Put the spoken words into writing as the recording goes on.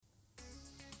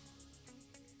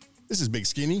This is Big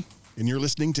Skinny, and you're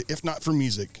listening to If Not For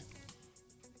Music.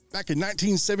 Back in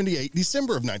 1978,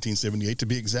 December of 1978 to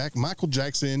be exact, Michael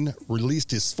Jackson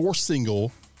released his fourth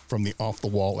single from the Off the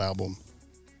Wall album.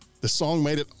 The song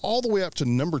made it all the way up to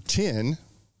number 10 in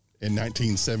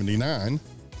 1979,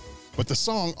 but the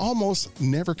song almost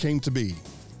never came to be.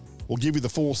 We'll give you the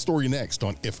full story next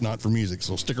on If Not For Music,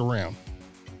 so stick around.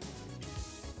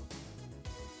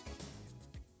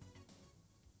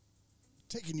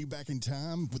 Taking you back in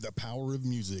time with the power of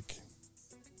music.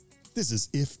 This is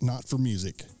If Not For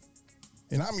Music,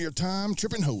 and I'm your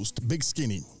time-tripping host, Big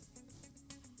Skinny.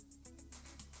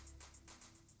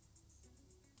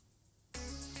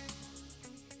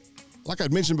 Like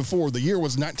I'd mentioned before, the year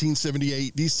was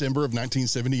 1978, December of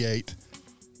 1978.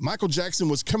 Michael Jackson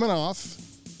was coming off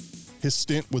his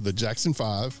stint with the Jackson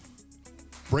 5,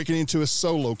 breaking into a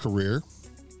solo career,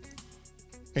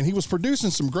 and he was producing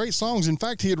some great songs. In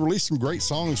fact, he had released some great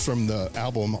songs from the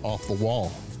album Off the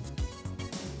Wall.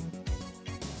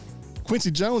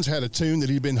 Quincy Jones had a tune that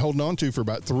he'd been holding on to for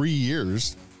about 3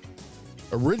 years.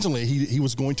 Originally, he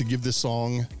was going to give this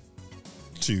song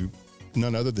to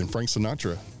none other than Frank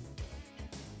Sinatra.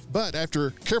 But after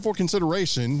careful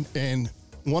consideration and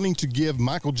wanting to give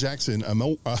Michael Jackson a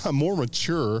more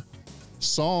mature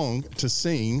song to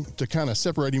sing to kind of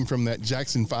separate him from that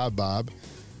Jackson 5 vibe,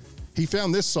 he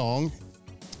found this song,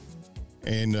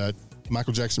 and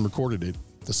Michael Jackson recorded it.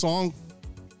 The song,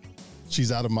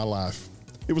 She's Out of My Life.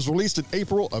 It was released in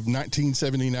April of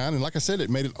 1979, and like I said, it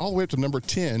made it all the way up to number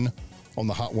 10 on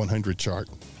the Hot 100 chart.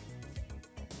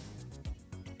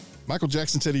 Michael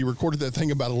Jackson said he recorded that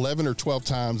thing about 11 or 12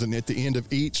 times, and at the end of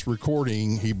each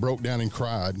recording, he broke down and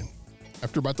cried.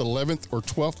 After about the 11th or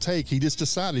 12th take, he just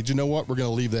decided, you know what, we're going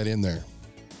to leave that in there.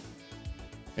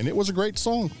 And it was a great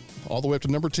song, all the way up to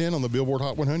number 10 on the Billboard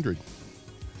Hot 100.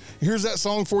 Here's that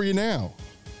song for you now.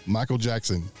 Michael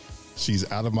Jackson, She's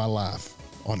Out of My Life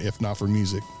on If Not For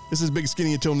Music. This is Big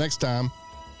Skinny. Until next time,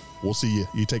 we'll see you.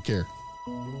 You take care.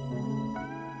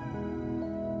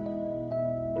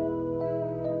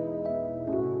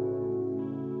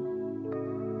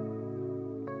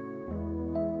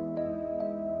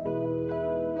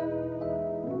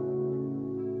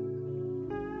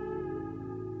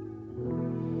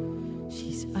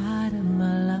 She's out of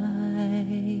my life.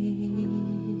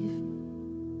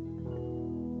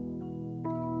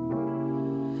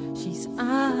 She's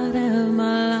out of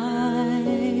my life,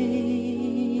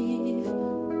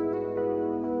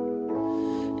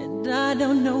 and I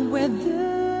don't know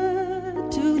whether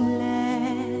to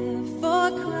laugh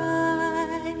or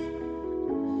cry.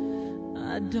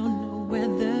 I don't know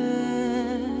whether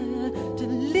to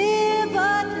live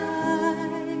or die,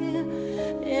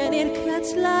 and it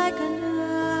cuts like a knife.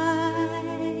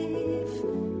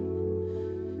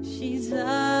 She's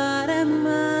out of my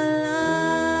life.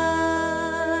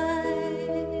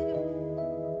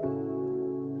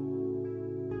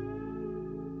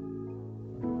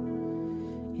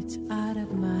 It's out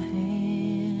of my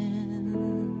hands.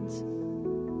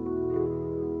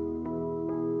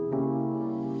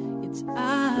 It's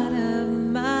out of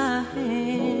my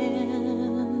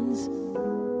hands.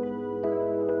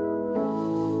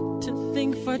 To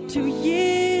think for 2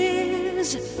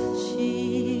 years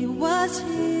she was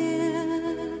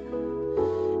here,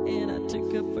 and I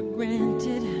took her for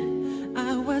granted.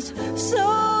 I was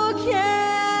so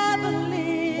cavalier.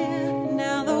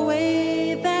 Now the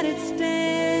way that it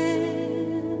stands,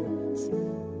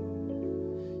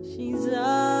 she's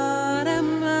out of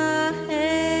my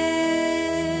hands.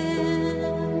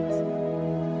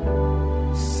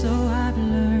 So I've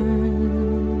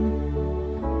learned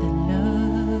that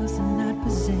love's not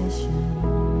possession,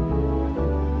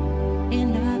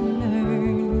 and I've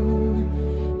learned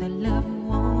that love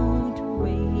won't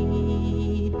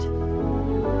wait.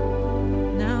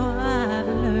 Now I've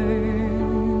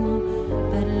learned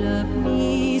that love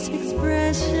needs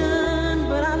expression,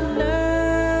 but I've learned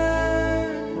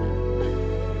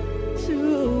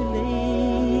too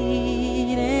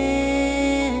late,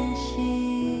 and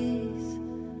she's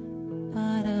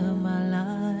out of my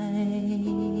life.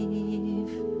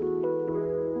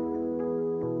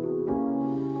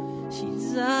 She's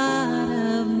out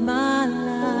of my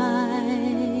life.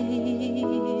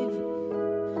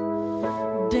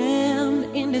 Damn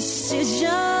indecision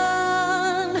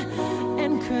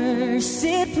and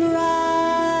cursed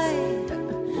pride.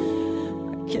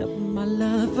 I kept my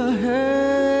love for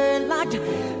her locked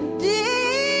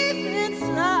deep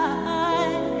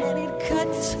inside, and it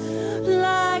cuts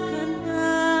like a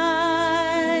knife.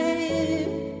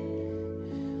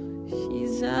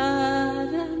 She's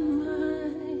out of my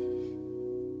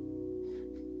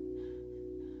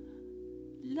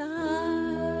life.